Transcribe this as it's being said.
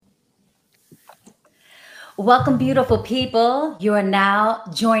Welcome, beautiful people. You are now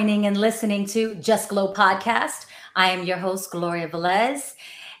joining and listening to Just Glow podcast. I am your host, Gloria Velez.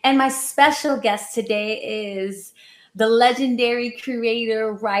 And my special guest today is the legendary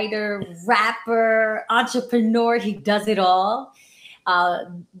creator, writer, rapper, entrepreneur. He does it all. Uh,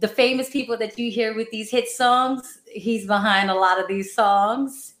 the famous people that you hear with these hit songs, he's behind a lot of these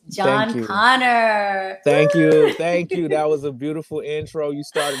songs. Thank Jon you. Connor. Thank you. Thank Woo! you. That was a beautiful intro. You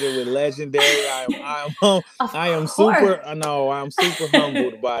started it with legendary. I am Of I am course. super no, I'm super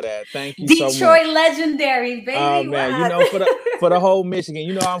humbled by that. Thank you so Detroit much. legendary, baby. Man, What? for the whole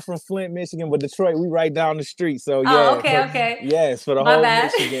Michigan. I'm from Flint, Michigan, but Detroit, we right down the street. So Oh, yeah, okay, okay. yes, for the My whole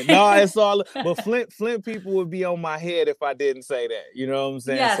bad. Michigan. No, it's all but Flint people would be on my head if I didn't say that. You know what I'm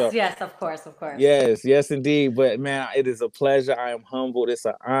saying? Yes, So yes, of course, of course. yes, indeed. But man, it is a pleasure. I am humbled. It's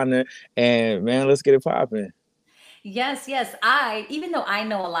an honor. And man, let's get it popping. Yes, yes. Even though I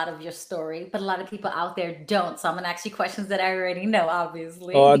know a lot of your story, but a lot of people out there don't. So I'm gonna ask you questions that I already know,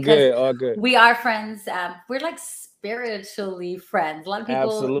 obviously, All because good, all good. we are friends. We're like spiritually friends. A lot of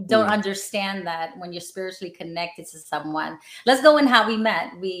people don't Absolutely. understand that when you're spiritually connected to someone. Let's go in how we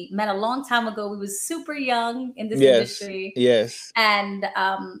met. We met a long time ago. We was super young in this Yes, industry. yes, And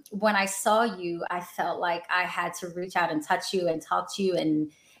when I saw you, I felt like I had to reach out and touch you and talk to you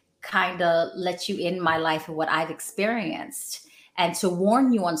and kind of let you in my life and what I've experienced and to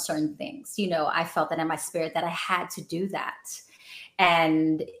warn you on certain things. I felt that in my spirit that I had to do that.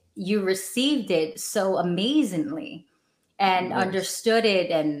 And you received it so amazingly and yes. understood it,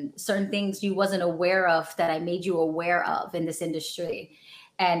 and certain things you wasn't aware of that I made you aware of in this industry.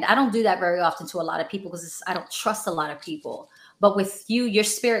 And I don't do that very often to a lot of people because I don't trust a lot of people. But with you, your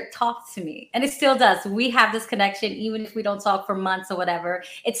spirit talked to me, and it still does. We have this connection, even if we don't talk for months or whatever.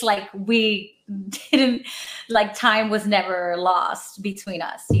 It's like we didn't, like, time was never lost between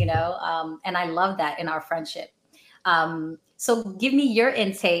us, and I love that in our friendship. So give me your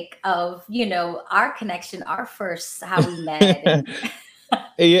intake of, our connection, our first, how we met, and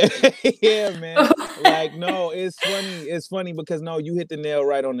Yeah, yeah, man. Like, no, it's funny. It's funny because no, you hit the nail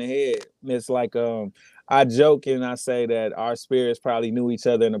right on the head. It's like I joke and I say that our spirits probably knew each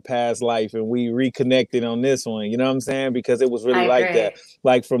other in a past life and we reconnected on this one. You know what I'm saying? Because it was really I like that. agree.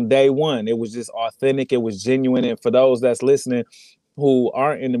 Like from day one, it was just authentic, it was genuine. And for those that's listening who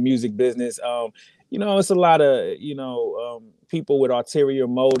aren't in the music business, it's a lot of, people with ulterior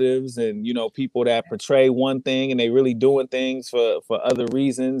motives and, people that portray one thing and they really doing things for other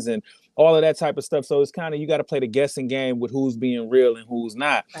reasons and all of that type of stuff. So it's kind of, you got to play the guessing game with who's being real and who's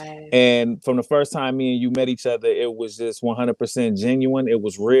not. Right. And from the first time me and you met each other, it was just 100% genuine. It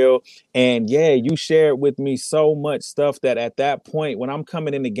was real. And yeah, you shared with me so much stuff that at that point, when I'm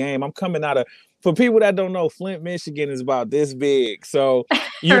coming in the game, I'm coming out of, for people that don't know, Flint, Michigan is about this big. So,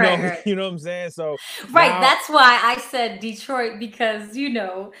 Right, right. you know what I'm saying? So Right. now, That's why I said Detroit because, I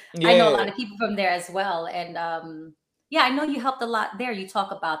know a yeah. lot of people from there as well. And yeah, I know you helped a lot there. You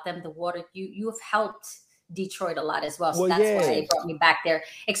talk about them, the water, you've helped Detroit a lot as well. So Well, that's why yeah. it brought me back there,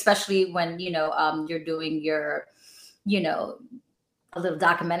 especially when, you're doing your, you know, a little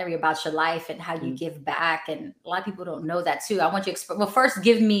documentary about your life and how you Mm. give back. And a lot of people don't know that too. I want you to well, first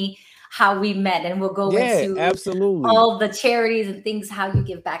give me how we met, and we'll go Yeah, into absolutely. all the charities and things, how you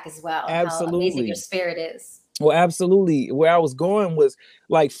give back as well, and how amazing your Absolutely. spirit is. Well, absolutely. Where I was going was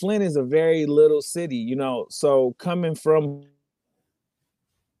like Flint is a very little city, So coming from,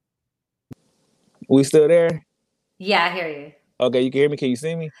 we still there? Yeah, I hear you. Okay, you can hear me. Can you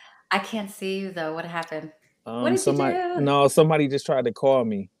see me? I can't see you though. What happened? What did you Somebody, do? no, somebody just tried to call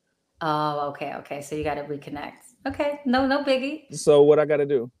me. Oh, okay, okay. So you got to reconnect. Okay, no, no biggie. So what I got to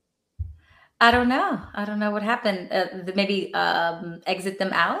do? I don't know. I don't know what happened. Maybe exit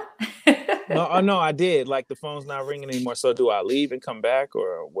them out. No, oh no, I did. Like the phone's not ringing anymore. So do I leave and come back,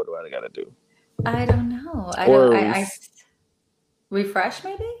 or what do I got to do? I don't know. I don't. Or Refresh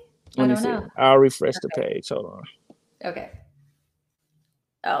maybe. let I me don't see. know. I'll refresh the page. Hold on. Okay.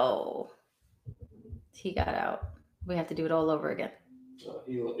 Oh, he got out. We have to do it all over again.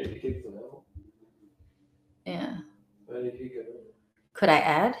 Yeah. Could I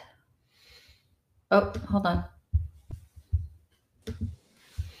add? Oh, hold on.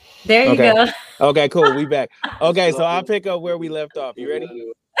 There you Okay. go. Okay, cool. We back. Okay, so I'll pick up where we left off. You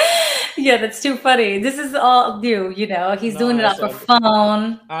ready? Yeah, that's too funny. This is all new, He's doing No, it it's off a all good.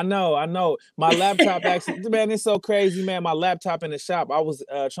 phone. I know. My laptop actually, man, it's so crazy, man. My laptop in the shop. I was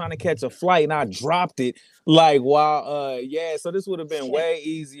trying to catch a flight and I dropped it. Like, wow, yeah. So this would have been Shit. way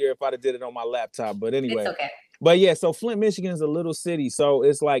easier if I'd have did it on my laptop. But It's anyway, okay. But yeah, so Flint, Michigan is a little city. So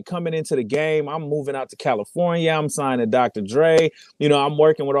it's like coming into the game. I'm moving out to California. I'm signing Dr. Dre. You know, I'm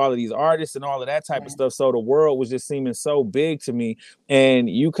working with all of these artists and all of that type of Yeah. stuff. So the world was just seeming so big to me. And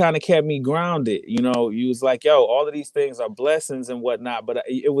you kind of kept me grounded. You know, you was like, yo, all of these things are blessings and whatnot. But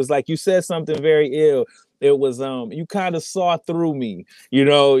it was like you said something very ill. It was you kind of saw through me. You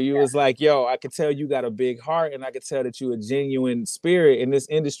know, you was like, yo, I could tell you got a big heart, and I could tell that you a genuine spirit. In this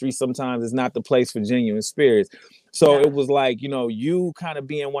industry sometimes is not the place for genuine spirits. So Yeah. it was like, you know, you kind of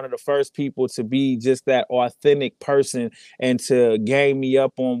being one of the first people to be just that authentic person and to game me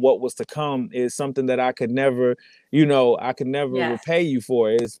up on what was to come is something that I could never, you know, I could never Yes. repay you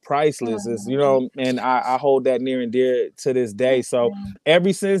for. It's priceless. It's, you know, and I hold that near and dear to this day. So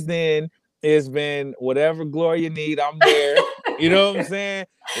ever since then, it's been whatever Gloria need, I'm there. You know what I'm saying?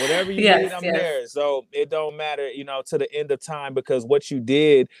 Whatever you need, Yes, I'm yes. there. So it don't matter, you know, to the end of time, because what you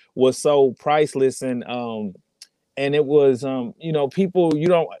did was so priceless. And it was you know, people, you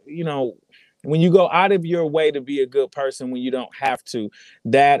don't, you know, when you go out of your way to be a good person when you don't have to,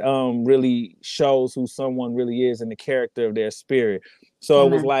 that really shows who someone really is and the character of their spirit. So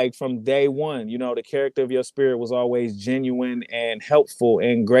it was Amen. like from day one, you know, the character of your spirit was always genuine and helpful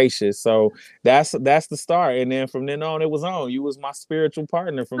and gracious. So that's the start. And then from then on, it was on. You was my spiritual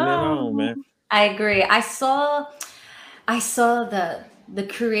partner from then on, Oh, man. I agree. I saw the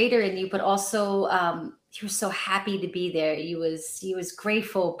creator in you, but also you were so happy to be there. You was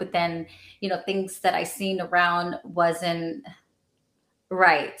grateful, but then things that I seen around wasn't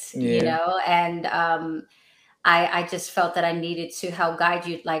right, Yeah. and I just felt that I needed to help guide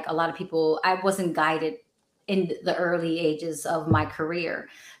you. Like a lot of people, I wasn't guided in the early ages of my career.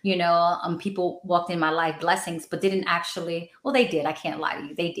 People walked in my life, blessings, but didn't actually. Well, they did. I can't lie to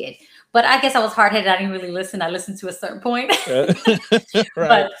you, they did. But I guess I was hard headed. I didn't really listen. I listened to a certain point. Right.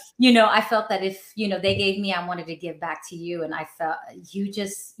 But I felt that if they gave me, I wanted to give back to you. And I felt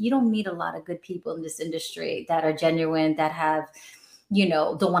you don't meet a lot of good people in this industry that are genuine, that have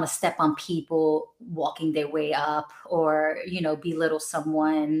don't want to step on people walking their way up, or belittle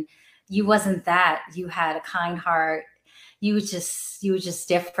someone. You wasn't that. You had a kind heart. You were just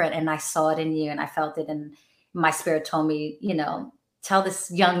different, and I saw it in you, and I felt it, and my spirit told me, tell this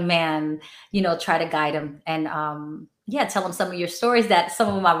young man, try to guide him, and yeah, tell him some of your stories that some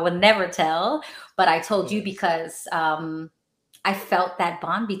of them I would never tell, but I told you Yes. because I felt that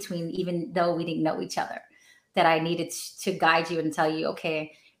bond between, even though we didn't know each other, that I needed to guide you and tell you,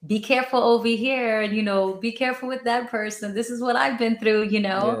 okay, be careful over here, and be careful with that person. This is what I've been through,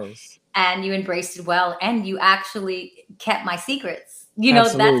 Yes. and you embraced it well, and you actually kept my secrets.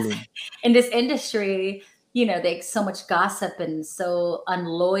 That's Absolutely. in this industry. There's so much gossip and so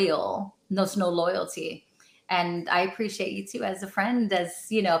unloyal. There's no loyalty, and I appreciate you too as a friend, as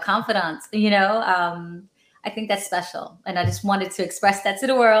confidant. I think that's special, and I just wanted to express that to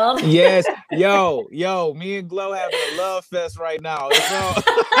the world. Yes, yo, me and Glow having a love fest right now. It's all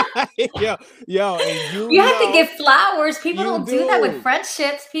yo, and you You have to know give flowers. People you don't do that with do.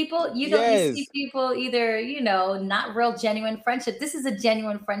 friendships. People, you see Yes, people either, not real genuine friendship. This is a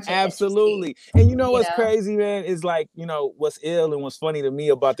genuine friendship that you see, absolutely. And you know you what's know? crazy, man, is like, you know, what's ill and what's funny to me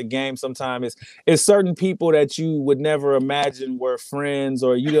about the game sometimes is certain people that you would never imagine were friends,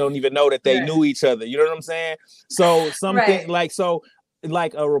 or you don't even know that they Right. knew each other. You know what I'm saying? So Right. something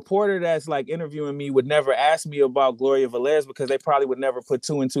like a reporter that's like interviewing me would never ask me about Gloria Velez, because they probably would never put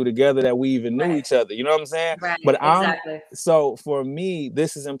two and two together that we even knew Right. each other. You know what I'm saying? Right. But I'm Exactly. so for me,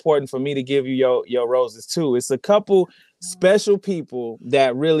 this is important for me to give you your roses too. It's a couple special people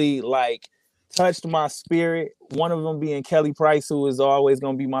that really like touched my spirit. One of them being Kelly Price, who is always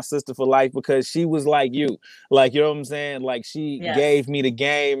going to be my sister for life, because she was like you. Like, you know what I'm saying? Like, she Yes. gave me the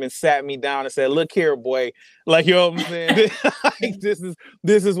game and sat me down and said, look here, boy. Like, you know what I'm saying? Like,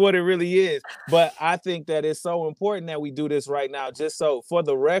 this is what it really is. But I think that it's so important that we do this right now, just so for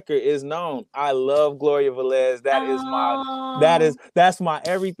the record is known. I love Gloria Velez. Oh, That's my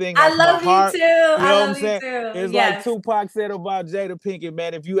everything. I That's my love you heart. too. You I know what I'm love you saying? too. It's like Yes. Tupac said about Jada Pinkett,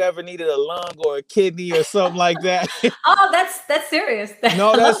 man. If you ever needed a lung or a kidney or something like that, Oh, that's serious.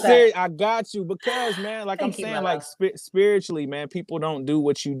 no, I that's love that. serious. I got you, because, man, like I'm Thank you, my saying, like love. spiritually, man, people don't do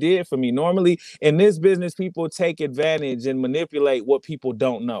what you did for me. Normally in this business, people take advantage and manipulate what people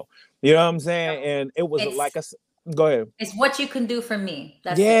don't know. You know what I'm Yep. saying? And it was like It's go ahead. it's what you can do for me.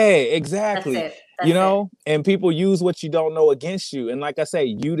 That's it. Yeah, That's exactly. it. you That's it. know, and people use what you don't know against you. And like I say,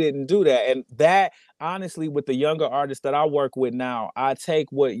 you didn't do that. And that, honestly, with the younger artists that I work with now, I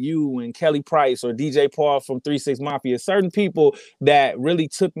take what you and Kelly Price or DJ Paul from 3 6 Mafia, certain people that really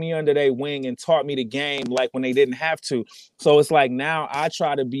took me under their wing and taught me the game like when they didn't have to. So it's like now I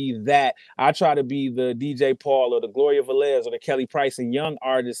try to be that. I try to be the DJ Paul or the Gloria Velez or the Kelly Price in young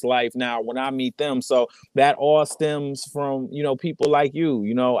artists' life now when I meet them. So that all stems from, you know, people like you.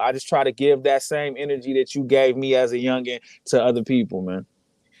 You know, I just try to give that same energy that you gave me as a youngin' to other people, man.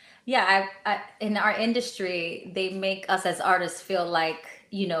 Yeah, in our industry, they make us as artists feel like,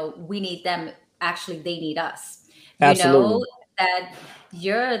 we need them. Actually, they need us. You know, Absolutely. that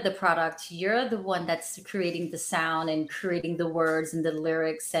you're the product, you're the one that's creating the sound and creating the words and the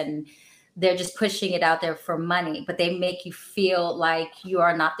lyrics, and they're just pushing it out there for money, but they make you feel like you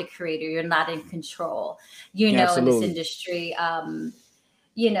are not the creator, you're not in control, in this Absolutely. industry.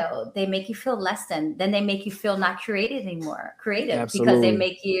 They make you feel less than, then they make you feel not creative, because they Absolutely.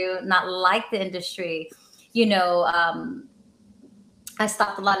 make you not like the industry. you know um I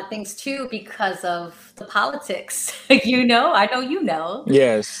stopped a lot of things too because of the politics. I know,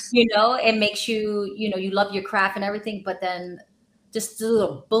 Yes. it makes you, you love your craft and everything, but then just the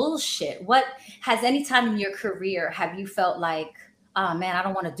little bullshit. What has any time in your career have you felt like, oh man, I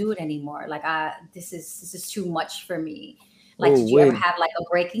don't want to do it anymore? Like, this is too much for me. Like, Oh, did you ever wait. have like a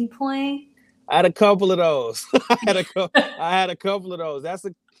breaking point? I had a couple of those. I had a couple of those. That's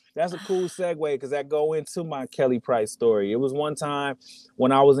a cool segue because that go into my Kelly Price story. It was one time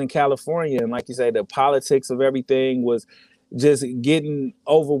when I was in California, and like you say, the politics of everything was just getting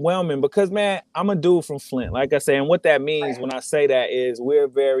overwhelming because, man, I'm a dude from Flint, like I say, and what that means when I say that is we're a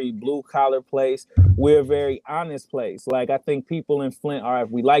very blue collar place. We're a very honest place. Like, I think people in Flint are, if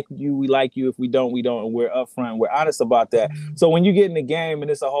we like you, we like you. If we don't, we don't. And we're upfront. We're honest about that. So when you get in the game and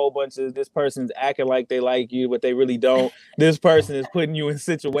it's a whole bunch of, this person's acting like they like you, but they really don't. This person is putting you in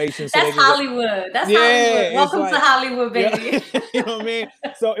situations so they That's can go. Hollywood. That's Yeah, Hollywood. it's Welcome to like, Hollywood, yeah, baby. you know what I mean?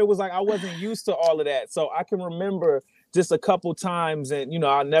 So it was like I wasn't used to all of that. So I can remember just a couple times, and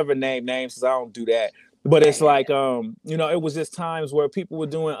I'll never name names because I don't do that. But Yeah, it's yeah, like, it was just times where people were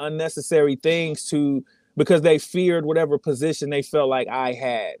doing unnecessary things because they feared whatever position they felt like I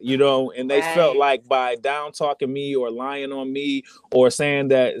had, and yeah. they felt Right. like by down talking me or lying on me or saying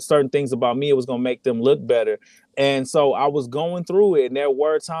that certain things about me, it was gonna make them look better. And so I was going through it, and there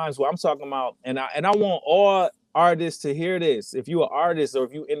were times where I'm talking about, and I want all artists to hear this. If you're an artist or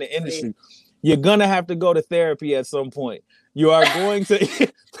if you're in the Please. industry, you're gonna have to go to therapy at some point. You are going to,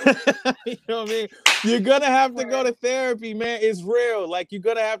 you know what I mean? You're gonna have to go Right. to therapy, man. It's real. Like, you're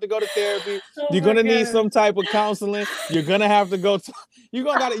gonna have to go to therapy. Oh You're my gonna need god. some type of counseling. You're gonna have to go. You're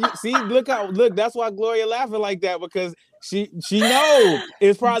gonna gotta see. Look. That's why Gloria laughing like that, because she know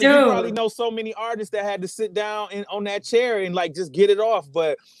it's probably, you probably Dude. know so many artists that had to sit down and on that chair and like just get it off.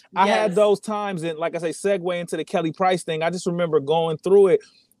 But I had Yes. those times, and like I say, segue into the Kelly Price thing. I just remember going through it.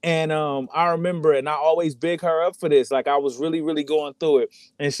 And I remember it, and I always big her up for this. Like, I was really, really going through it.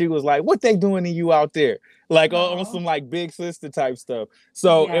 And she was like, "What they doing to you out there?" Like, on Oh. some like big sister type stuff.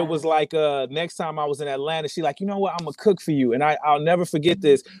 So it Yeah. was like, next time I was in Atlanta, she like, "You know what? I'm gonna cook for you." And I'll never forget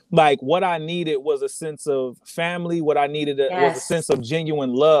this. Like, what I needed was a sense of family. What I needed was a Yes. sense of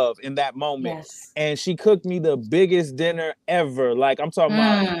genuine love in that moment. Yes. And she cooked me the biggest dinner ever. Like, I'm talking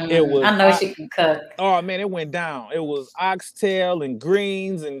about, it was I know she can cook. oh man, it went down. It was oxtail and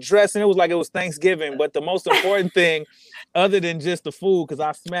greens and dressing. It was like it was Thanksgiving. But the most important thing, other than just the food, because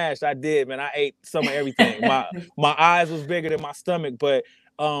I smashed, I did, man. I ate some of everything. My eyes was bigger than my stomach, but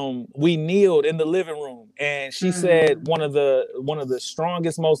we kneeled in the living room, and she said Mm. one of the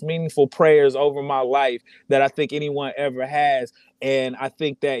strongest, most meaningful prayers over my life that I think anyone ever has. And I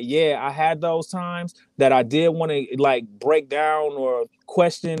think that, yeah, I had those times that I did want to like break down or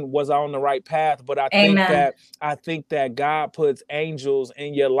question, was I on the right path? But Amen. I think that God puts angels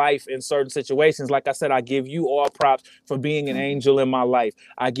in your life in certain situations. Like I said, I give you all props for being an angel in my life.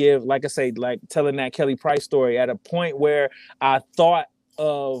 I give, like I say, like telling that Kelly Price story at a point where I thought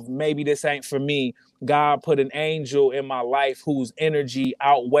of maybe this ain't for me. God put an angel in my life whose energy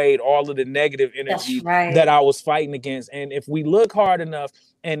outweighed all of the negative That's energy that right. I was fighting against. And if we look hard enough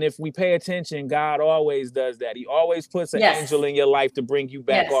and if we pay attention, God always does that. He always puts an angel Yes. in your life to bring you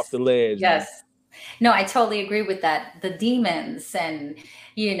back off Yes. the ledge, man. Yes. No, I totally agree with that. The demons and,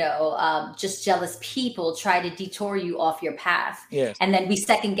 just jealous people try to detour you off your path. Yes. And then we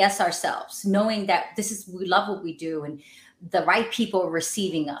second guess ourselves, knowing that we love what we do and the right people are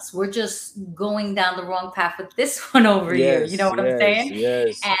receiving us. We're just going down the wrong path with this one over here. You know Yes, what I'm yes, saying?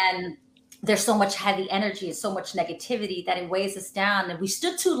 yes. And there's so much heavy energy and so much negativity that it weighs us down. And we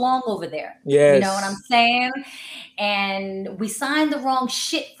stood too long over there. You know what I'm Yes. saying? And we signed the wrong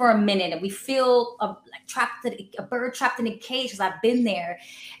shit for a minute, and we feel like trapped in a bird trapped in a cage, because I've been there.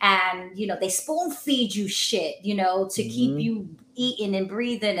 And they spoon feed you shit, to keep Hmm. you eating and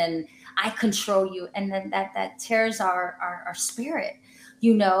breathing, and I control you, and then that tears our spirit,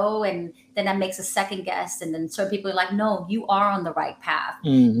 and then that makes a second guess. And then certain people are like, no, you are on the right path. They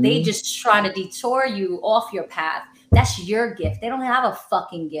Hmm. just trying to detour you off your path. That's your gift. They don't have a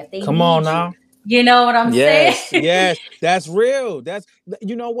fucking gift. They Come on need you. now. You know what I'm saying? Yes, yes, that's real. That's,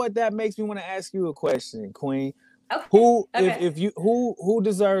 you know what, that makes me want to ask you a question, Queen. Okay. Who, Okay. if you, who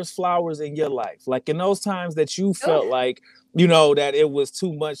deserves flowers in your life? Like in those times that you Ooh. felt like, that it was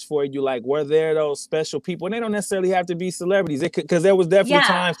too much for you. Like, were there those special people? And they don't necessarily have to be celebrities. It could, because there was definitely Yeah.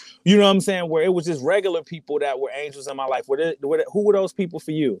 times, you know what I'm saying, where it was just regular people that were angels in my life. Who were those people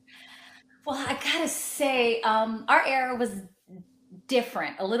for you? Well, I gotta say, our era was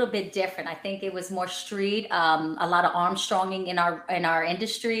different, a little bit different. I think it was more street, a lot of Armstronging in our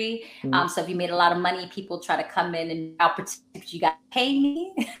industry. Mm. So if you made a lot of money, people try to come in and I'll protect you, got to pay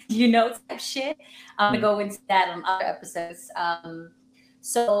me, type shit. I'm gonna Mm. go into that on other episodes.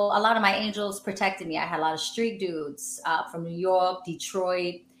 So a lot of my angels protected me. I had a lot of street dudes from New York,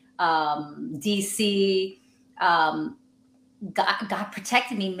 Detroit, DC. Um, God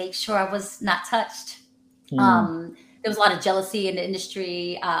protected me, make sure I was not touched. Mm. um, there was a lot of jealousy in the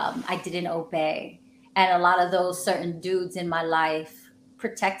industry. I didn't obey, and a lot of those certain dudes in my life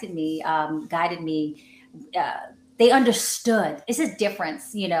protected me, guided me. Uh, they understood. It's a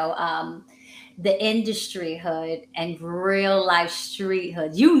difference, the industry hood and real life street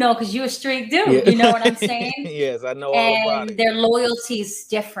hood. Because you're a street dude. Yeah. You know what I'm saying? Yes, I know all about And it. their loyalty is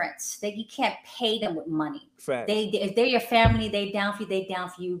different. That you can't pay them with money. Facts. If they're your family, they down for you. They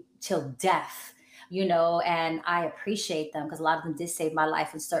down for you till death. And I appreciate them, because a lot of them did save my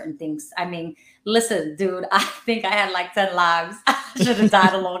life in certain things. I mean, listen, dude, I think I had like 10 lives. I should have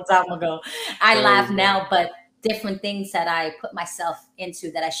died a long time ago. I laugh Amen. now, but different things that I put myself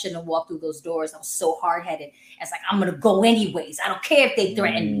into that I shouldn't have walked through those doors. I was so hard headed. It's like, I'm going to go anyways. I don't care if they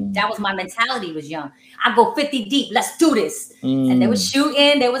threaten me. Mm. That was my mentality, was young. I go 50 deep. Let's do this. And there was Mm.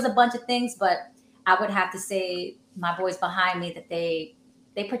 shooting. There was a bunch of things, but I would have to say my boys behind me, that they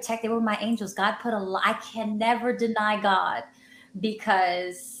protect. They were my angels. God put a lot. I can never deny God,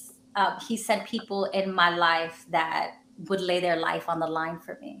 because He sent people in my life that would lay their life on the line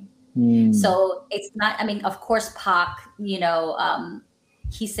for me. Mm. So it's not. I mean, of course, Pac.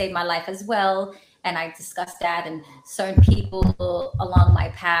 He saved my life as well, and I discussed that and certain people along my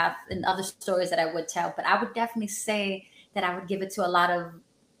path and other stories that I would tell. But I would definitely say that I would give it to a lot of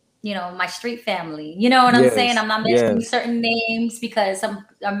my street family. You know what I'm saying? Yes. I'm not mentioning Yes. certain names because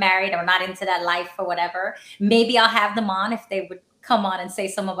I'm married or not into that life or whatever. Maybe I'll have them on if they would come on and say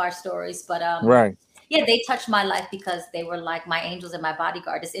some of our stories. But Right. yeah, they touched my life because they were like my angels and my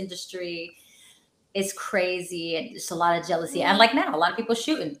bodyguard. This industry is crazy, and there's a lot of jealousy. And like now, a lot of people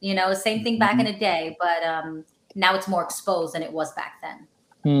shooting. Same thing back in Mhm. the day, but now it's more exposed than it was back then.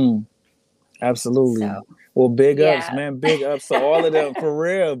 Mm. So Absolutely. Well, big ups, yeah. man. Big ups to all of them, for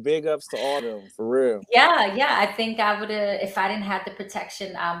real. Big ups to all of them, for real. Yeah, yeah. I think I would have, if I didn't have the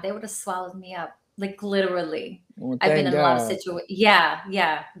protection, they would have swallowed me up, like literally. Well, I've been thank in a lot of God. situations. Yeah,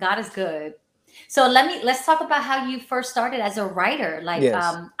 yeah. God is good. So let's talk about how you first started as a writer. Like,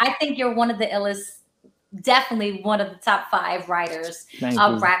 Yes. I think you're one of the illest, definitely one of the top five writers, Thank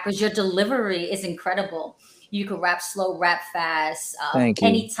you. rappers. Your delivery is incredible. You can rap slow, rap fast, Thank you.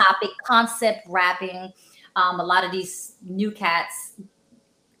 any topic, concept rapping. A lot of these new cats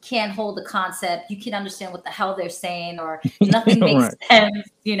can't hold the concept. You can understand what the hell they're saying, or nothing makes Right. sense.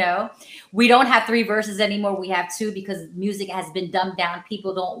 We don't have three verses anymore. We have two, because music has been dumbed down.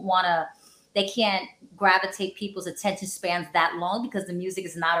 People don't want to, they can't gravitate people's attention spans that long, because the music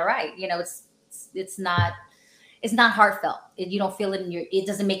is not all right. It's not, it's not heartfelt. You don't feel it in your, it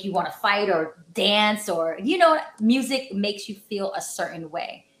doesn't make you want to fight or dance, or, music makes you feel a certain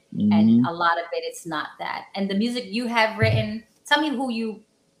way. And Hmm. a lot of it, it's not that. And the music you have written, tell me who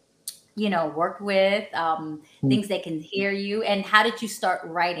worked with, things they can hear you, and how did you start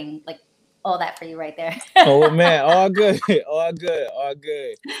writing, like all that for you right there. Oh man, all good, all good, all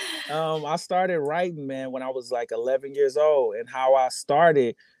good. I started writing, man, when I was like 11 years old, and how I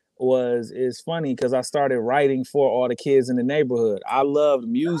started was is funny because I started writing for all the kids in the neighborhood. I loved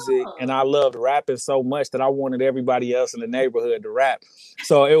music and Oh, I loved rapping so much that I wanted everybody else in the neighborhood to rap.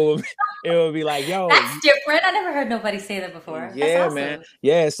 So it was it would be like, yo, That's different. I never heard nobody say that before. That's yeah, man. awesome.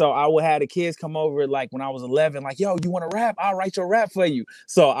 Yeah. So I would have the kids come over like when I was 11, like, yo, you want to rap? I'll write your rap for you.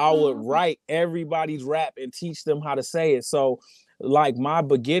 So I would Oh, write everybody's rap and teach them how to say it. So like my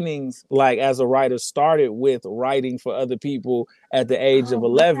beginnings, like as a writer, started with writing for other people at the age of oh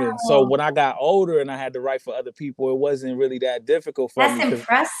 11. So wow. when I got older and I had to write for other people, it wasn't really that difficult for That's me because,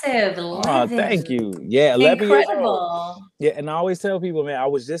 impressive. oh, 11. thank you. Yeah, 11 years old. Incredible. Yeah, and I always tell people, man, I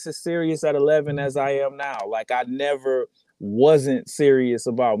was just as serious at 11 as I am now. Like I never wasn't serious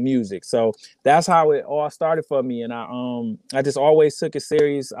about music. So that's how it all started for me. And I just always took it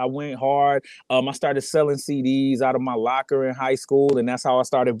serious. I went hard. I started selling CDs out of my locker in high school, and that's how I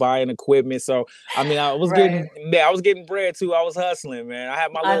started buying equipment. So I mean, Right. I was getting bread too. I was hustling, man. I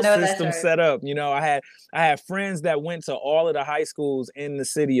had my I little know that's system right. set up. You know, I had friends that went to all of the high schools in the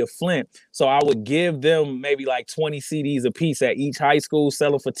city of Flint. So I would give them maybe like 20 CDs a piece at each high school,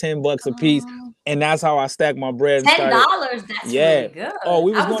 sell them for $10 a piece. Oh, And that's how I stacked my bread and started. $10. That's really Yeah. good. Oh,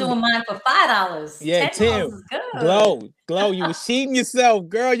 we was I was going to, doing mine for $5. yeah, $10 10. is good. Glow, you was cheating yourself,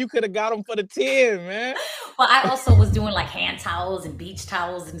 girl. You could have got them for the 10, man. Well, I also was doing like hand towels and beach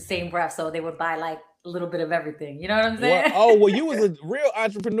towels in the same breath, so they would buy like a little bit of everything. You know what I'm What? saying? Oh, well, you was a real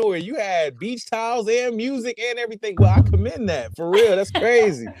entrepreneur. You had beach towels and music and everything. Well, I commend that for real. That's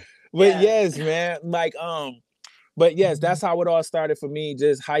crazy. But Yeah. yes, man, like but yes, that's how it all started for me,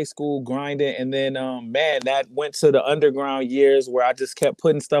 just high school grinding. And then man, that went to the underground years where I just kept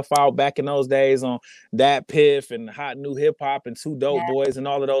putting stuff out back in those days on that Piff and Hot New Hip Hop and Two Dope Yeah. Boys and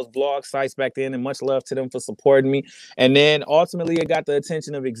all of those blog sites back then. And much love to them for supporting me. And then ultimately it got the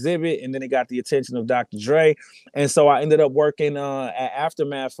attention of Exhibit, and then it got the attention of Dr. Dre. And so I ended up working at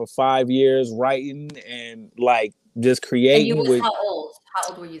Aftermath for 5 years, writing and like just And you creating was with, how old? How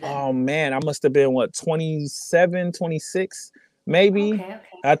old were you then? oh man, I must have been what, 27, 26, maybe. Okay,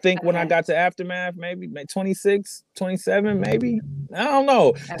 I think when I okay, got to Aftermath, maybe 26, 27, maybe. I don't know.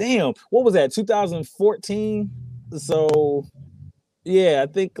 okay. Damn, what was that? 2014. So yeah,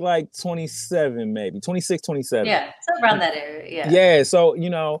 I think like 27, maybe 26, 27. Yeah, so around that area. Yeah. Yeah, so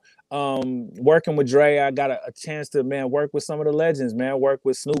working with Dre, I got a chance to, man, work with some of the legends, man. Work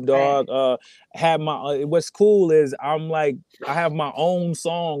with Snoop Right. Dogg. Had my what's cool is I have my own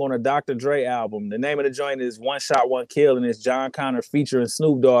song on a Dr. Dre album. The name of the joint is One Shot, One Kill, and it's Jon Connor featuring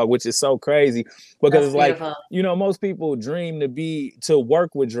Snoop Dogg, which is so crazy because That's it's like, beautiful. most people dream to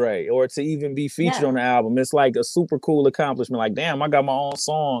work with Dre or to even be featured Yeah. on the album. It's like a super cool accomplishment. Like, damn, I got my own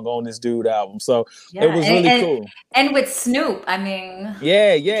song on this dude album. So it Yeah. was really cool. And with Snoop, I mean,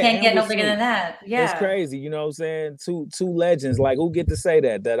 Yeah, you yeah, can't and get with no bigger Snoop. than that. It's Yeah. crazy, you know what I'm saying? Two legends. Like, who get to say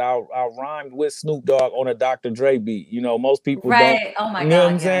that I rhymed with Snoop Dogg on a Dr. Dre beat. Most people don't, Right. Oh my you know what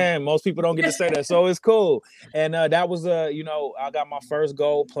I'm God. Yeah. saying? Most people don't get to say that. So it's cool. And that was I got my first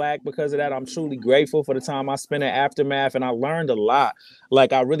gold plaque because of that. I'm truly grateful for the time I spent at Aftermath, and I learned a lot.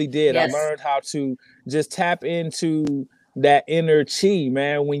 Like I really did. I Yes. learned how to just tap into that inner chi,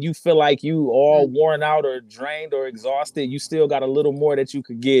 man. When you feel like you all Mm. worn out or drained or exhausted, you still got a little more that you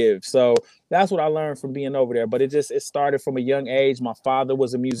could give. So that's what I learned from being over there. But it started from a young age. My father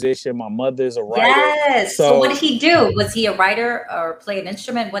was a musician, my mother's a writer. Yes. So what So did he do? Was he a writer or play an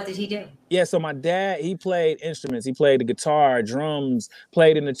instrument? What did he do? yeah, so my dad, he played instruments. He played the guitar, drums,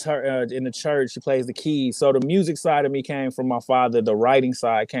 played in the church. He plays the keys. So the music side of me came from my father. The writing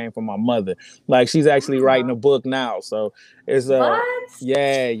side came from my mother. Like she's actually writing Wow. a book now. So it's What?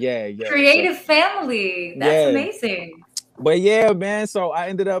 yeah, yeah, yeah. So Creative family. That's yeah. amazing. But yeah, man. So I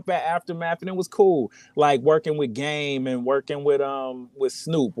ended up at Aftermath, and it was cool. Like working with Game and working with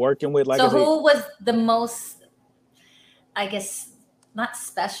Snoop, working with, like I So say, who was the most, I guess, not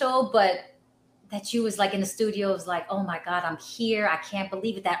special, but that you was like in the studio was like, oh my God, I'm here. I can't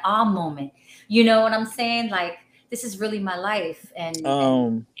believe it. That awe moment. You know what I'm saying? Like, this is really my life. And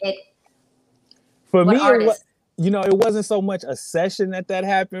um it, for what me artist? it wasn't so much a session that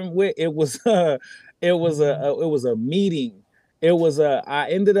happened with. It was it was a meeting. I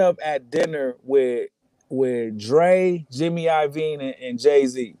ended up at dinner with Dre, Jimmy Iovine, and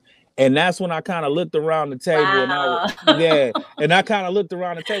Jay-Z. And that's when I kind of looked around the table, and Wow. and I kind of looked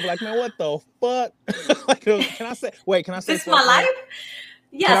around the table like, man, what the fuck? Like, can I say This is my fuck, man? life? Can I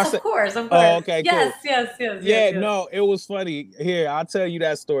Yes, say, of course, of oh, course. okay, cool. Yes, yes, yes, yes, Yeah, yes. no, it was funny. Here, I'll tell you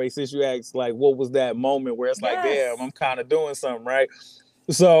that story since you asked, like, what was that moment where it's like, damn, Yes. I'm kind of doing something, right?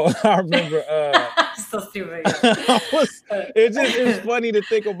 So I remember So stupid. it's funny to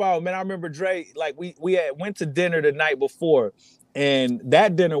think about, man. I remember Dre, like we had went to dinner the night before, and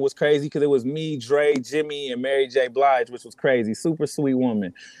that dinner was crazy because it was me, Dre, Jimmy, and Mary J. Blige, which was crazy. Super sweet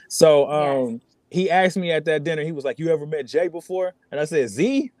woman. So Yes. he asked me at that dinner, he was like, you ever met Jay before? And I said,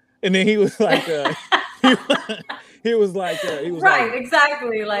 Z? And then he was like, he, he was like, Right,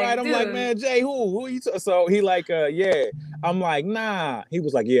 exactly. right. Like, I'm like, dude. man, Jay, who you? So he like, yeah. I'm like, nah. He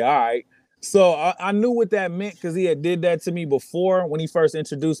was like, yeah, all right. So I knew what that meant because he had did that to me before when he first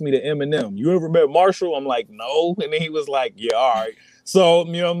introduced me to Eminem. You ever met Marshall? I'm like, no. And then he was like, yeah, all right. So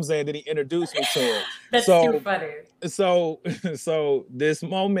you know what I'm saying? Then he introduced me to him. That's too So funny. so so this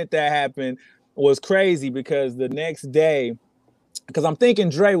moment that happened was crazy because the next day, because I'm thinking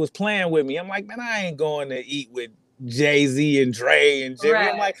Dre was playing with me. I'm like, man, I ain't going to eat with Jay-Z and Dre and Jimmy.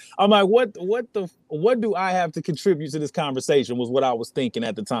 Right. I'm like, what do I have to contribute to this conversation? Was what I was thinking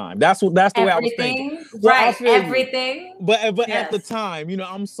at the time. That's the way I was thinking. Everything. Well, I Right. feel you. Everything. But at the Yes. time,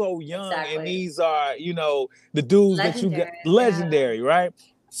 I'm so young, and Exactly. these are the dudes that you get Legendary. Yeah. legendary, right?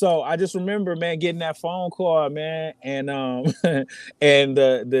 So I just remember, man, getting that phone call, man, and and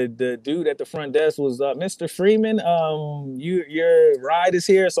the dude at the front desk was Mr. Freeman. Your ride is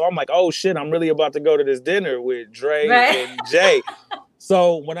here. So I'm like, oh shit, I'm really about to go to this dinner with Dre Right. and Jay.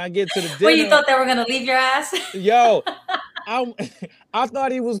 So when I get to the Well, you dinner, thought they were gonna leave your ass? yo, I I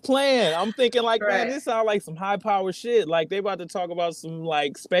thought he was playing. I'm thinking like, man, Right. this sounds like some high power shit. Like they about to talk about some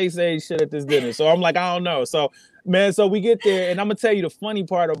like space age shit at this dinner. So I'm like, I don't know. So man, so we get there, and I'm gonna tell you the funny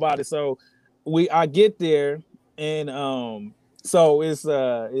part about it. So I get there, and so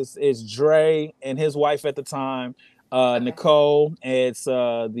it's Dre and his wife at the time, Okay. Nicole. It's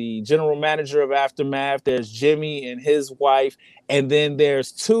the general manager of Aftermath. There's Jimmy and his wife, and then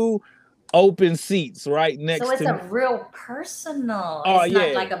there's two open seats right So next it's to a me. real personal. Oh It's not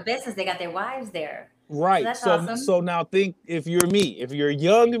yeah, like a business. They got their wives there. So right. that's So awesome. so now think if you're me, if you're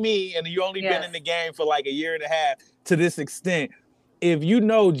young me and you only been in Yes. the game for like a year and a half to this extent, if you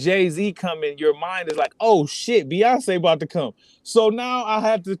know Jay-Z coming, your mind is like, oh shit, Beyonce about to come. So now I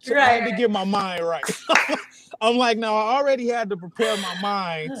had Right. to get my mind right. I'm like, now I already had to prepare my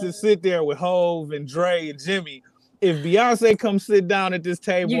mind to sit there with Hove and Dre and Jimmy. If Beyonce comes sit down at this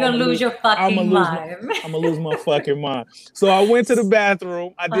table, You're gonna lose your I'm gonna fucking lose mind. I'm gonna lose my fucking mind. So I went to the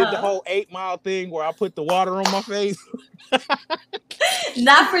bathroom. I did the Uh-huh. whole 8 Mile thing where I put the water on my face.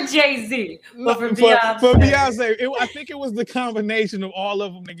 Not for Jay-Z, No, but for for Beyonce. Beyonce, I think it was the combination of all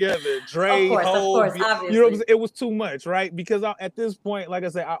of them together. Dre, Of Ho, course, you know what I'm saying? obviously. It was too much, right? Because at this point, like I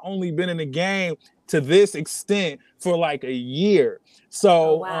said, I only been in the game to this extent for like a year. Oh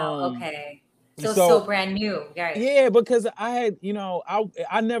So, wow. Okay. So it's still so brand new. Right. yeah, because I had,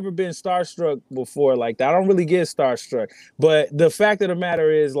 I never been starstruck before like that. I don't really get starstruck. But the fact of the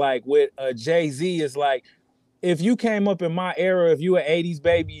matter is, like with Jay-Z, is like if you came up in my era, if you were 80s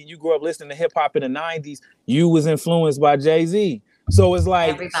baby and you grew up listening to hip hop in the 90s, you was influenced by Jay-Z. So it's like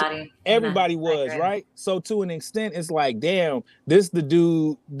Everybody. Amen. everybody I was, agree. right? So to an extent, it's like, damn, this the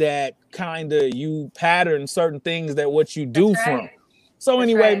dude that kind of you pattern certain things that what you That's do from. right. So That's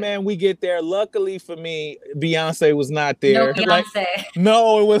anyway, right. man, we get there. Luckily for me, Beyonce was not No there. Like, Beyonce.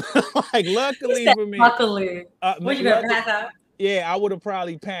 no, it was like He luckily said for me. luckily. What you gonna Luckily, pass out? yeah, I would have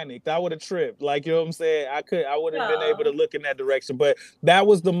probably panicked. I would have tripped. Like, you know what I'm saying? I wouldn't have been able to Oh. look in that direction. But that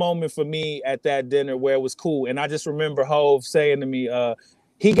was the moment for me at that dinner where it was cool. And I just remember Hove saying to me,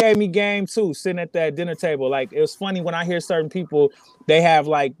 he gave me game too, sitting at that dinner table. Like, it was funny when I hear certain people, they have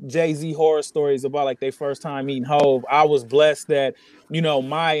like Jay-Z horror stories about like their first time meeting Hove. I was blessed that,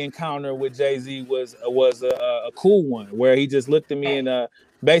 my encounter with Jay-Z was a cool one where he just looked at me Okay. and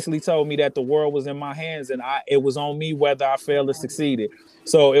basically told me that the world was in my hands and it was on me whether I failed or succeeded.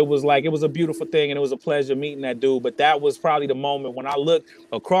 So it was like, it was a beautiful thing and it was a pleasure meeting that dude. But that was probably the moment when I looked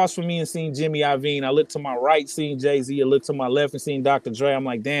across from me and seen Jimmy Iovine. I looked to my right, seeing Jay-Z. I looked to my left and seen Dr. Dre. I'm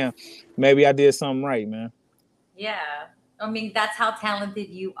like, damn, maybe I did something right, man. Yeah. I mean, that's how talented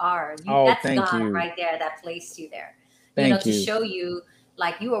you are. Oh, That's thank God you. right there that placed you there. Thank To you. show you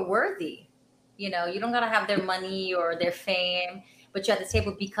like you are worthy. You don't gotta have their money or their fame, but you're at the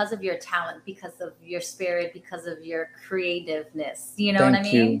table because of your talent, because of your spirit, because of your creativeness. You know what I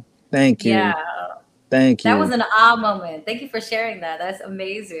Thank mean? you. Thank Yeah. you. Thank That was you. an ah moment. Thank you for sharing that. That's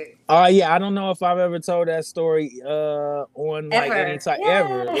amazing. Oh yeah, I don't know if I've ever told that story on like any Ever. time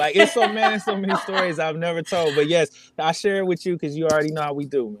ever. Yeah. Like it's so many stories I've never told. But yes, I share it with you because you already know how we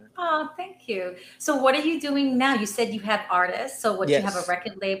do, man. Oh, thank you. So what are you doing now? You said you have artists. So what you have a Yes.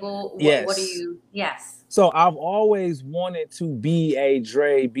 record label? What are Yes. you? Yes. So I've always wanted to be a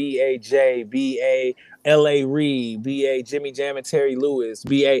Dre, be a J, be a L.A. Reid, be a Jimmy Jam and Terry Lewis,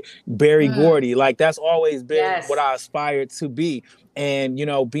 be a Barry Mm, Gordy. Like that's always been what yes. I aspired to be. And, you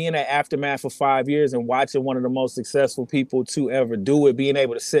know, being at Aftermath for 5 years and watching one of the most successful people to ever do it, being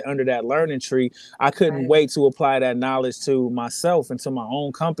able to sit under that learning tree, I couldn't Right. wait to apply that knowledge to myself and to my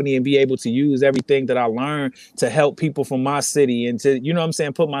own company and be able to use everything that I learned to help people from my city and to, you know what I'm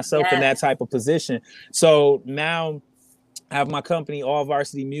saying, put myself in that Yes. type of position. So now I have my company, All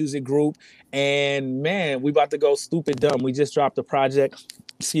Varsity Music Group, and man, we about to go stupid dumb. We just dropped a project.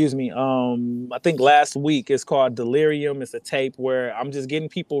 Excuse me. I think last week. It's called Delirium. It's a tape where I'm just getting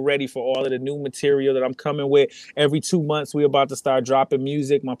people ready for all of the new material that I'm coming with. Every 2 months, we're about to start dropping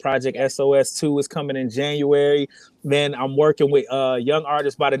music. My project Yeah. SOS2 is coming in January. Then I'm working with a young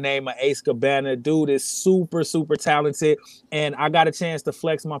artist by the name of Ace Cabana. Dude is super, super talented. And I got a chance to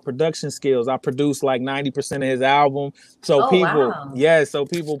flex my production skills. I produced like 90% of his album. So Oh, people, wow. yeah, so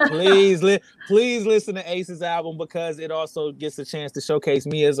people, please listen to Ace's album because it also gets a chance to showcase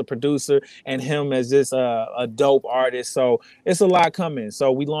me as a producer and him as just a dope artist. So it's a lot coming.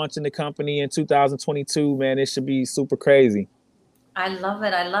 So we launching the company in 2022, man. It should be super crazy. I love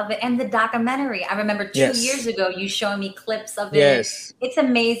it. I love it. And the documentary. I remember 2 years Yes. ago you showing me clips of it. Yes. It's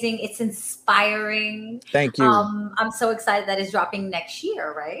amazing. It's inspiring. Thank you. I'm so excited that it's dropping next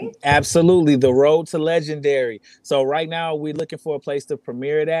year, right? Absolutely. The road to legendary. So right now we're looking for a place to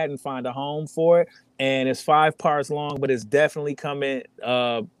premiere that and find a home for it. And it's 5 parts long, but it's definitely coming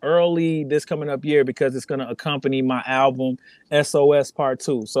early this coming up year because it's going to accompany my album SOS Part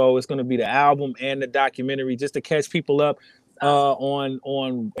 2. So it's going to be the album and the documentary just to catch people up Awesome.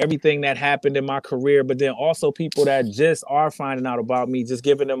 on everything that happened in my career, but then also people that just are finding out about me, just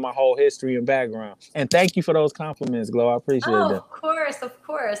giving them my whole history and background. And thank you for those compliments, Glow. I appreciate Oh, that. of course, of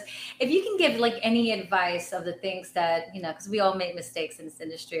course. If you can give like any advice of the things that, because we all make mistakes in this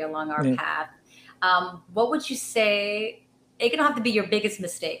industry along our Yeah. path, what would you say? It don't have to be your biggest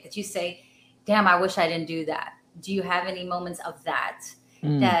mistake that you say, damn, I wish I didn't do that. Do you have any moments of that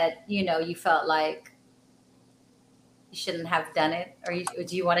Mm. that, you felt like you shouldn't have done it? Or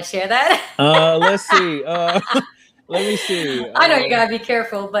do you want to share that? Let's see. Let me see. I know you gotta be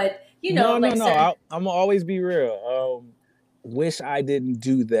careful, but No, no, like no. certain, I'm gonna always be real. Wish I didn't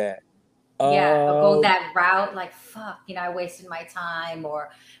do that. yeah, or go Uh, that route, like fuck, I wasted my time or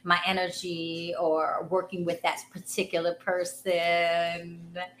my energy or working with that particular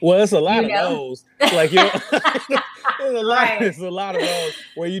person, well, it's a lot you of know? those. Like you, there's a lot. Right, There's a lot of those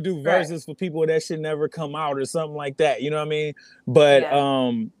where you do right. verses for people that should never come out or something like that. You know what I mean? But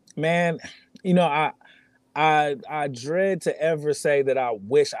Yeah, man, you know, I dread to ever say that I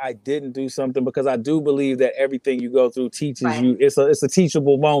wish I didn't do something because I do believe that everything you go through teaches right. you. It's a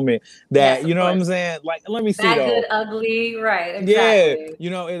teachable moment that Yes, you of know what I'm course. saying. Like, let me see Bad, good, though. ugly, right, Yeah, exactly. you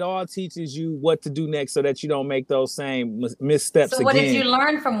know, it all teaches you what to do next so that you don't make those same missteps So what did you again.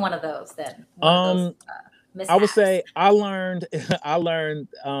 learn from one of those then? One of those Um, I would mishaps? say I learned I learned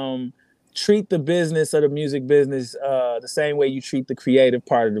treat the business of the music business the same way you treat the creative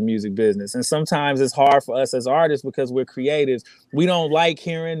part of the music business. And sometimes it's hard for us as artists because we're creatives. We don't like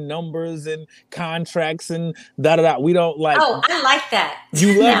hearing numbers and contracts and da da da. We don't like Oh, I like that.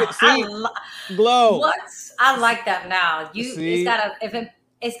 you love Now it. See, what? Glow. I like that now. It's See, gotta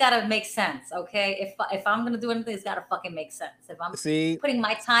it's gotta make sense, okay? If I'm gonna do anything, it's gotta fucking make sense. If I'm see, putting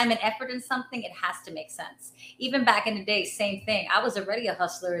my time and effort in something, it has to make sense. Even back in the day, same thing. I was already a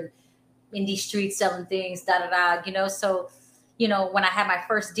hustler in these streets selling things, da da da. So when I had my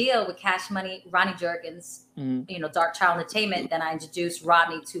first deal with Cash Money, Ronnie Jerkins, mm, Dark Child Entertainment, then I introduced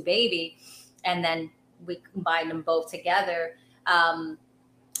Rodney to Baby, and then we combined them both together.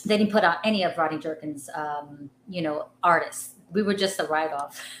 They didn't put out any of Rodney Jerkins, artists. We were just a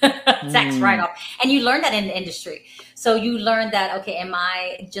write-off, tax mm, write-off, and you learn that in the industry. So you learn that, okay, am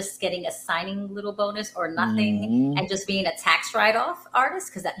I just getting a signing little bonus or nothing, mm, and just being a tax write-off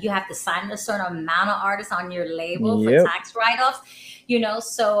artist because you have to sign a certain amount of artists on your label for yep. tax write-offs.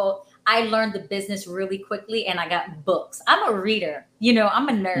 So I learned the business really quickly, and I got books. I'm a reader. I'm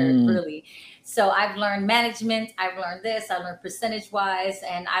a nerd, Mm. really. So I've learned management. I've learned this. I learned percentage wise,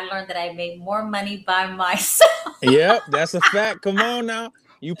 and I learned that I made more money by myself. Yep, that's a fact. Come on now.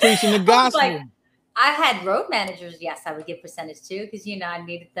 You preaching the I was like, gospel. I had road managers. Yes, I would give percentage too, because I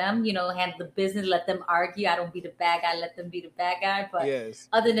needed them. Handle the business, let them argue. I don't be the bad guy, let them be the bad guy. But Yes.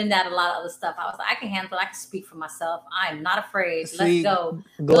 other than that, a lot of other stuff. I was like, I can handle it. I can speak for myself. I'm not afraid. Let's See, go.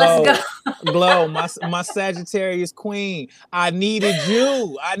 Let's go. glow, glow. My Sagittarius queen. I needed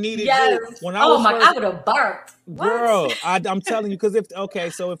you. I needed you Yes. when I Oh was my! I first. would have barked. What? Girl, I'm telling you, because if okay,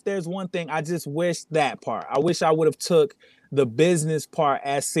 so if there's one thing, I just wish that part. I wish I would have took the business part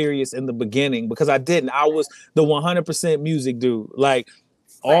as serious in the beginning because I didn't. I was the 100% music dude. Like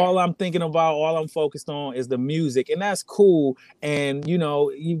All I'm thinking about, all I'm focused on is the music, and that's cool. And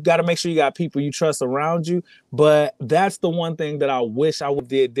you got to make sure you got people you trust around you. But that's the one thing that I wish I would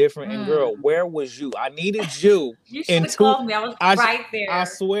did different. And girl, where was you? I needed you. You should have into called me. I was I right I there.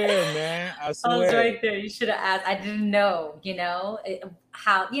 swear, man. I I was swear. right there. You should have asked. I didn't know,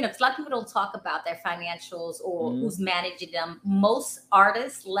 how, 'cause a lot of people don't talk about their financials or who's managing them. Most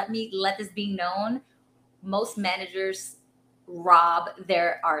artists, let this be known, most managers rob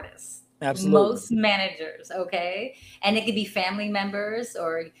their artists. Absolutely. Most managers, okay? And it could be family members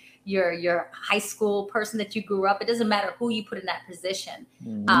or your high school person that you grew up. It doesn't matter who you put in that position.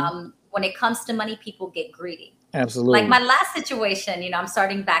 When it comes to money, people get greedy. Absolutely. Like my last situation, I'm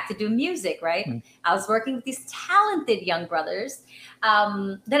starting back to do music, right? I was working with these talented young brothers.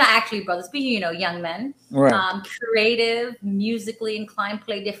 They're not actually brothers, but young men. Right. Creative, musically inclined,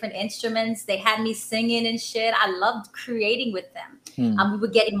 play different instruments. They had me singing and shit. I loved creating with them. We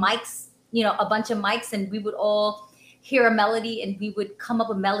would get mics, a bunch of mics, and we would all hear a melody and we would come up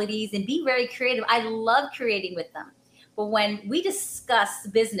with melodies and be very creative. I love creating with them. But when we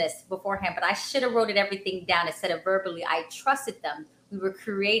discussed business beforehand, but I should have wrote everything down instead of verbally. I trusted them. We were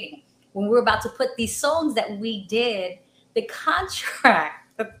creating. When we were about to put these songs that we did, the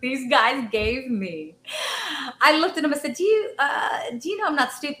contract that these guys gave me, I looked at them and said, do you know I'm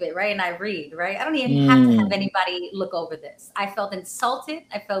not stupid, right? And I read, right? I don't even have to have anybody look over this. I felt insulted.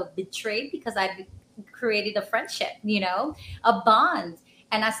 I felt betrayed because I created a friendship, a bond.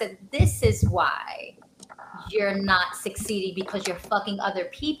 And I said, this is why you're not succeeding, because you're fucking other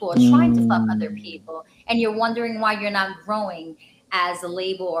people or trying to fuck other people. And you're wondering why you're not growing as a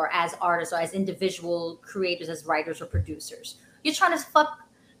label or as artists or as individual creators, as writers or producers. You're trying to fuck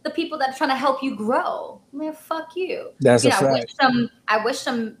the people that are trying to help you grow. Man, fuck you. That's a fact. I wish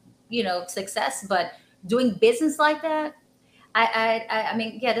them, success, but doing business like that, I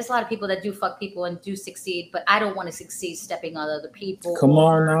mean, yeah, there's a lot of people that do fuck people and do succeed, but I don't want to succeed stepping on other people. Come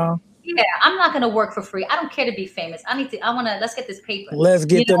on now. Yeah, I'm not gonna work for free. I don't care to be famous. Let's get this paper. Let's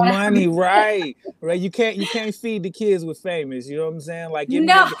get the money, right. Right. You can't feed the kids with famous. You know what I'm saying? Like,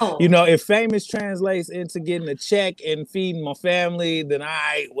 if famous translates into getting a check and feeding my family, then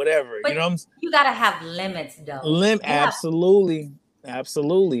whatever. But you gotta have limits, though. Absolutely.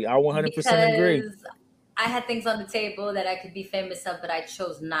 Absolutely. I 100% agree. I had things on the table that I could be famous of, but I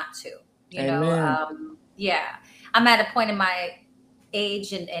chose not to. Yeah. I'm at a point in my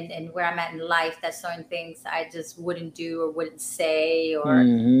age and where I'm at in life that certain things I just wouldn't do or wouldn't say, or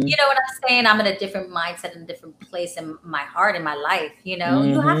you know what I'm saying? I'm in a different mindset, in a different place in my heart, in my life. You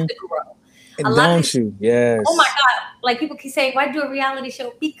have to grow. Don't you? Yes. Oh my God. Like, people keep saying, why do a reality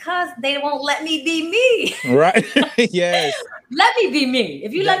show? Because they won't let me be me. Right. Yes. Let me be me.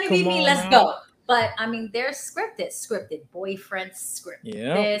 If you let me be me, let's go. But I mean, they're scripted boyfriends, scripted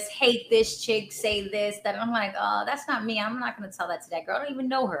this, hate this chick, say this, that. I'm like, oh, that's not me. I'm not going to tell that to that girl. I don't even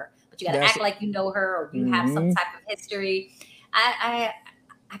know her, but you got to act like you know her, or you have some type of history. I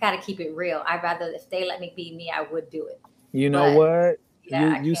got to keep it real. I'd rather, if they let me be me, I would do it. You know what?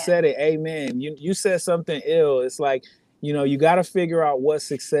 Yeah, you said it. Amen. You said something ill. It's like, you got to figure out what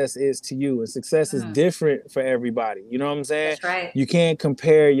success is to you. And success is different for everybody. You know what I'm saying? That's right. You can't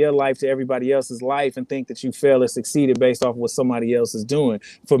compare your life to everybody else's life and think that you failed or succeeded based off what somebody else is doing.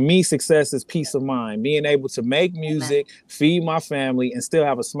 For me, success is peace of mind. Being able to make music, feed my family, and still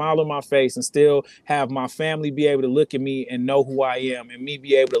have a smile on my face, and still have my family be able to look at me and know who I am, and me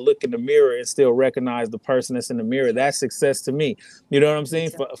be able to look in the mirror and still recognize the person that's in the mirror. That's success to me. You know what I'm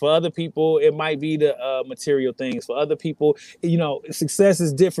saying? For other people, it might be the material things. For other people, success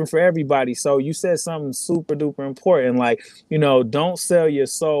is different for everybody. So you said something super duper important. Like, don't sell your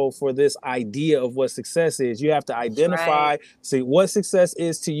soul for this idea of what success is. You have to identify, see what success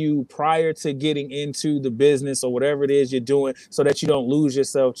is to you prior to getting into the business or whatever it is you're doing, so that you don't lose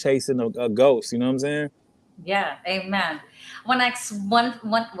yourself chasing a ghost. You know what I'm saying? Yeah. Amen.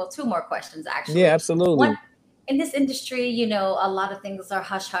 Two more questions, actually. Yeah, absolutely. In this industry, a lot of things are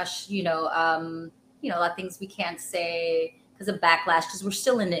hush hush, a lot of things we can't say because of backlash, because we're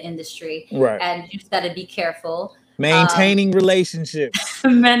still in the industry. Right. And you just got to be careful. Maintaining relationships.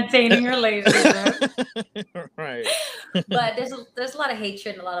 Maintaining relationships. Right. But there's a lot of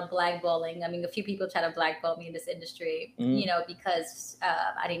hatred and a lot of blackballing. I mean, a few people try to blackball me in this industry, because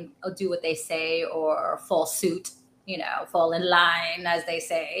I didn't do what they say, or fall suit, fall in line, as they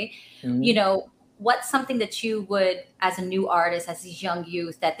say. What's something that you would, as a new artist, as these young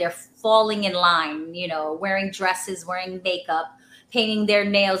youth, that they're falling in line, wearing dresses, wearing makeup, painting their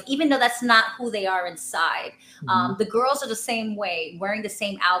nails, even though that's not who they are inside. The girls are the same way, wearing the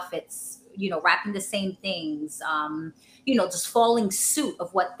same outfits, rapping the same things, just following suit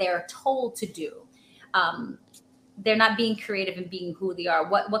of what they're told to do. Um, they're not being creative and being who they are.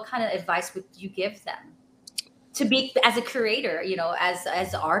 What kind of advice would you give them to be as a creator, as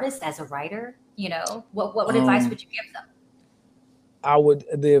an artist, as a writer? What advice Um, would you give them?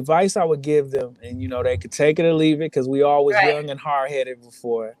 the advice I would give them, and they could take it or leave it because we all was Right, young and hard headed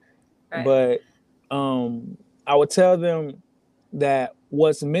before. right. But I would tell them that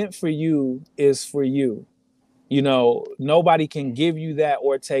what's meant for you is for you. Nobody can give you that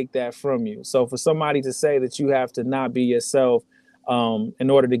or take that from you. So for somebody to say that you have to not be yourself in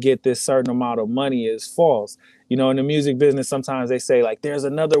order to get this certain amount of money is false. In the music business, sometimes they say like, there's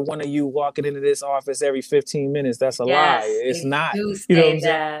another one of you walking into this office every 15 minutes. That's a lie. Yes, It's they not. do You know what say I'm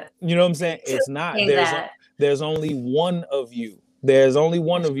saying? that. You know what I'm saying? They do It's not. say that. There's only one of you. There's only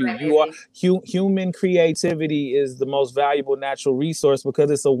one That's of you. right, You are baby. human creativity is the most valuable natural resource because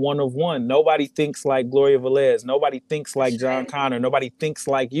it's a one of one. Nobody thinks like Gloria Velez. Nobody thinks like That's Jon right. Connor. Nobody thinks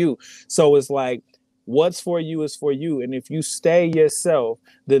like you. So it's like, what's for you is for you. And if you stay yourself,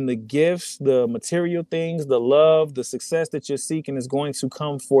 then the gifts, the material things, the love, the success that you're seeking is going to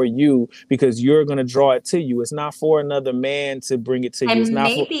come for you because you're going to draw it to you. It's not for another man to bring it to you. It's And not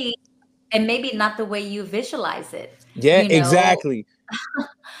for, maybe and maybe not the way you visualize it. yeah, You know, exactly.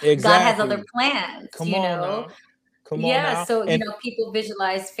 God has other Exactly. Come on plans. now. Come on Yeah, now. so And people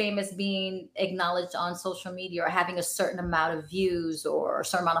visualize fame as being acknowledged on social media or having a certain amount of views or a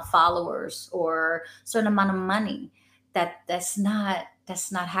certain amount of followers or a certain amount of money. That's not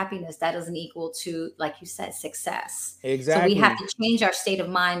happiness. That doesn't equal to, like you said, success. So we have exactly. to change our state of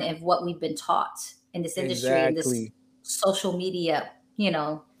mind of what we've been taught in this industry, in this Exactly. social media,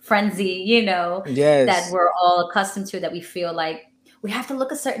 frenzy, that Yes. we're all accustomed to, that we feel like we have to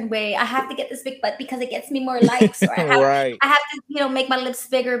look a certain way. I have to get this big butt because it gets me more likes, or I have Right. I have to, make my lips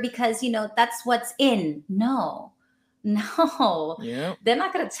bigger because, that's what's in. No. No. Yeah. They're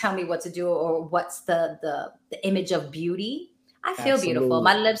not going to tell me what to do or what's the image of beauty. I feel beautiful.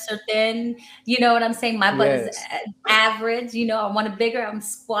 My Absolutely. lips are thin. You know what I'm saying? My butt is Yes. average. I want it bigger. I'm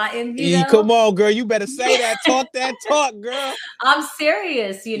squatting, Come on, girl. You better say that. Talk that talk, girl. I'm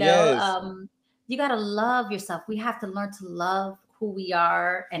serious. Yes. You got to love yourself. We have to learn to love who we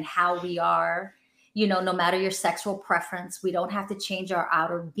are and how we are. No matter your sexual preference, we don't have to change our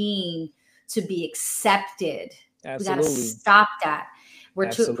outer being to be accepted. We got to Absolutely. stop that. We're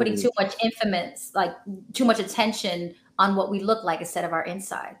putting too Absolutely. much infamous, like too much attention on what we look like instead of our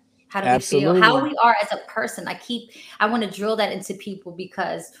inside. How do we feel? How Absolutely. we are as a person. I want to drill that into people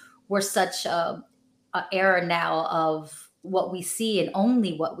because we're such a era now of what we see and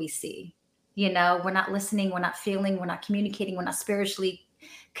only what we see. We're not listening, we're not feeling, we're not communicating, we're not spiritually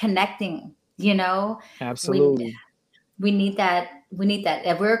connecting. We Absolutely. we need that. We need that.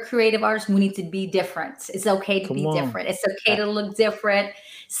 If we're a creative artist, we need to be different. It's okay to Come be on. different. It's okay A- to look different.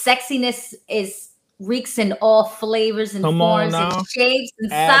 Sexiness is reeks in all flavors and Come on forms and now. shapes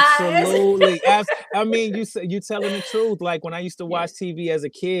and size. Absolutely. I mean, you telling the truth. Like when I used to Yeah. watch TV as a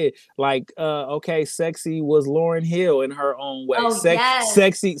kid, like okay, sexy was Lauren Hill in her own way. Oh yes.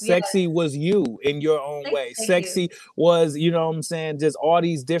 Yeah. Sexy was you in your own way. Thank you. Sexy was, what I'm saying, just all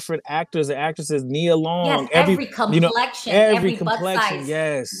these different actors and actresses, Nia Yes, Long, every complexion, every every butt complexion. size,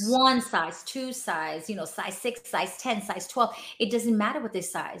 Yes. one size, two size, size 6, size 10, size 12. It doesn't matter what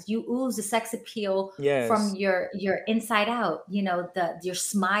this size. You ooze the sex appeal from Yes. your inside out. Your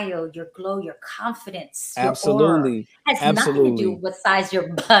smile, your glow, your confidence, your aura. Absolutely. Has nothing to do Absolutely. with what size your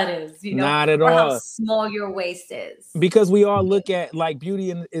butt is, Not at or how all. small your waist is. Because we all look at like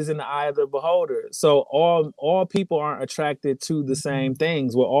is in the eye of the beholder. So all people aren't attracted to the same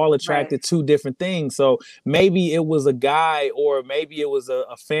things. We're all Right, attracted to different things. So maybe it was a guy or maybe it was a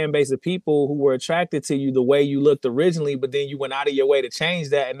fan base of people who were attracted to you the way you looked originally, but then you went out of your way to change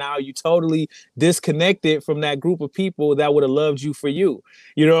that, and now you totally disconnected from that group of people that would have loved you for you.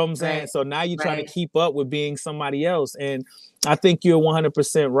 You know what I'm saying? right, So now you're trying to right. keep up with being somebody else. And I think you're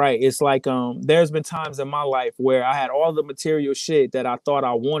 100% right. It's like there's been times in my life where I had all the material shit that I thought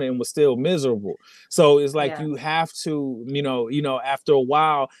I wanted and was still miserable. So it's like Yeah, you have to, after a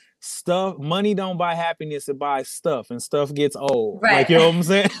while, money don't buy happiness, it buys stuff, and stuff gets old. Like, you know right. what I'm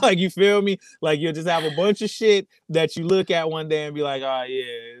saying? Like, you feel me? Like, you'll just have a bunch of shit that you look at one day and be like, oh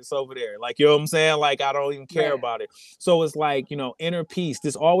yeah, it's over there. Like, you know what I'm saying? Like, I don't even care Right. about it. So it's like, inner peace.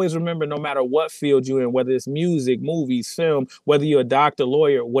 Just always remember, no matter what field you're in, whether it's music, movies, film, whether you're a doctor,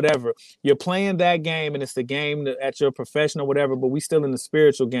 lawyer, whatever, you're playing that game, and it's the game at your profession or whatever, but we still in the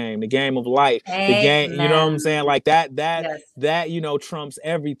spiritual game, the game of life, the game, you know what I'm saying? Amen. Like Yes. that, you know, trumps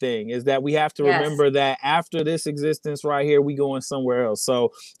everything. Is that we have to Yes. remember that after this existence right here, we going somewhere else.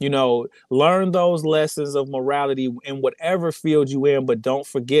 So, you know, learn those lessons of morality in whatever field you in, but don't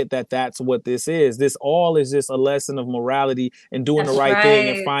forget that that's what this is. This all is just a lesson of morality and doing the That's right thing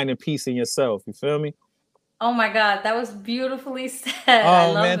and right. finding peace in yourself. You feel me? Oh my God, that was beautifully said. I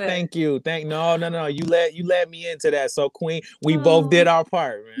Oh love man, it. thank you. No. You let me into that. So Queen, we both did Oh. our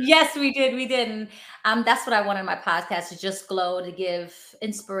part, man. Yes, we did. We did. And that's what I wanted my podcast to just glow, to give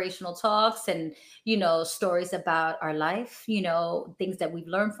inspirational talks and, stories about our life, things that we've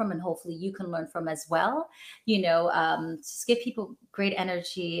learned from, and hopefully you can learn from as well. Just give people great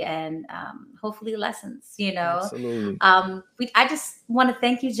energy and hopefully lessons, Absolutely. I just want to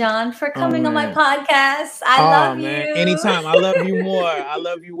thank you, Jon, for Oh coming on my man. podcast. I Oh love man. you. Anytime. I love you more. I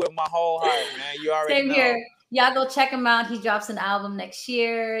love you with my whole heart, man. You already Same know. here. Y'all go check him out. He drops an album next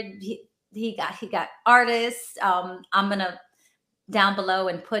year. He got artists. I'm gonna down below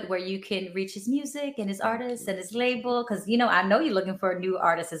and put where you can reach his music and his artists and his label, because I know you're looking for a new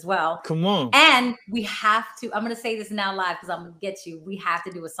artist as well. Come on. And we have to. I'm gonna say this now live because I'm gonna get you. We have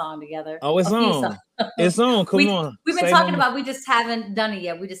to do a song together. Oh, it's A few on. songs. It's on. Come on. We've been Say no talking more. about. We just haven't done it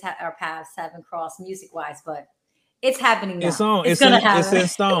yet. We just our paths haven't crossed music wise, but it's happening now. It's on. It's gonna It's happen. in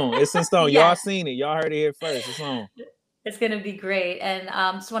stone. It's in stone. Y'all Yes. seen it. Y'all heard it here first. It's on. It's going to be great. And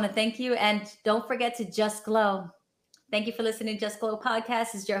just want to thank you. And don't forget to just glow. Thank you for listening to Just Glow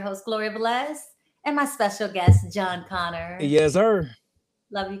Podcast. This is your host, Gloria Velez, and my special guest, Jon Connor. Yes, sir.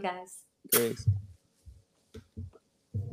 Love you guys. Peace.